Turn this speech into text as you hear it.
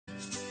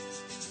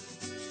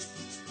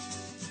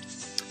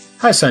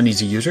Hi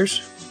Signeasy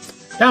users!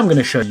 Now I'm going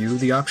to show you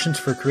the options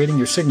for creating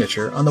your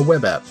signature on the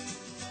web app.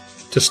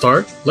 To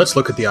start, let's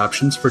look at the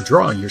options for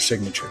drawing your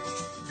signature.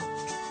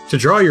 To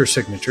draw your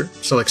signature,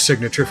 select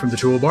Signature from the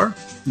toolbar,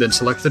 then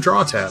select the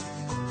Draw tab.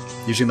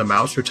 Using the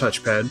mouse or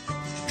touchpad,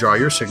 draw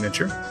your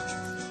signature.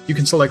 You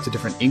can select a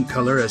different ink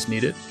color as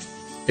needed.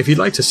 If you'd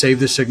like to save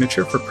this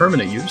signature for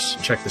permanent use,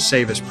 check the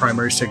Save as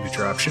Primary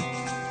Signature option.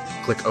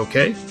 Click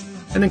OK,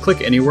 and then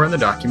click anywhere in the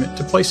document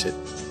to place it.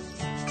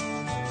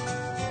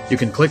 You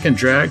can click and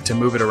drag to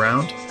move it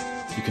around.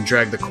 You can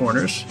drag the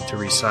corners to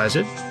resize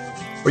it,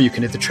 or you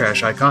can hit the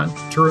trash icon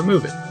to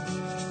remove it.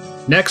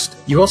 Next,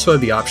 you also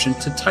have the option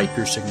to type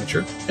your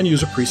signature and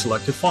use a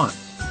pre-selected font.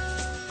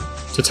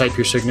 To type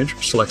your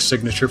signature, select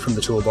Signature from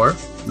the toolbar,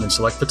 and then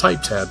select the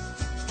Type tab.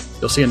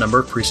 You'll see a number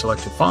of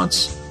pre-selected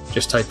fonts.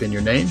 Just type in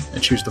your name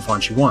and choose the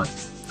font you want.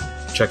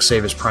 Check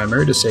Save as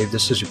Primary to save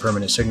this as your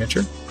permanent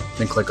signature,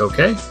 then click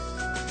OK,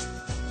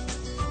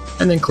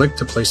 and then click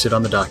to place it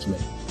on the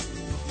document.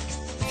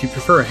 If you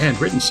prefer a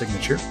handwritten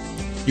signature,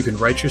 you can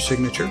write your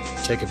signature,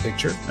 take a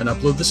picture, and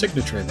upload the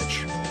signature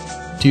image.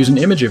 To use an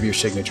image of your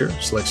signature,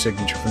 select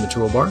Signature from the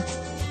toolbar,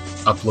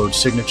 Upload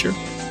Signature,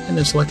 and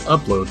then select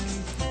Upload.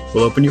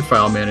 We'll open your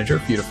file manager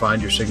for you to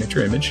find your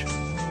signature image,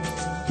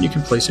 and you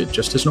can place it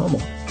just as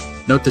normal.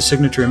 Note the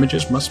signature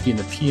images must be in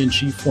the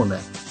PNG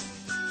format.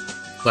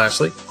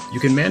 Lastly, you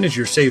can manage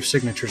your saved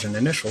signatures and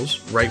initials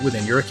right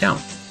within your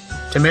account.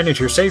 To manage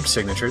your saved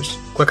signatures,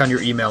 click on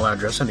your email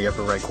address in the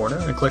upper right corner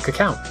and click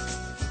Account.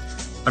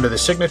 Under the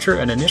Signature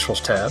and Initials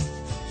tab,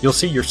 you'll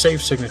see your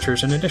saved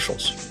signatures and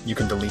initials. You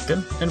can delete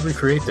them and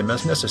recreate them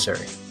as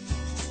necessary.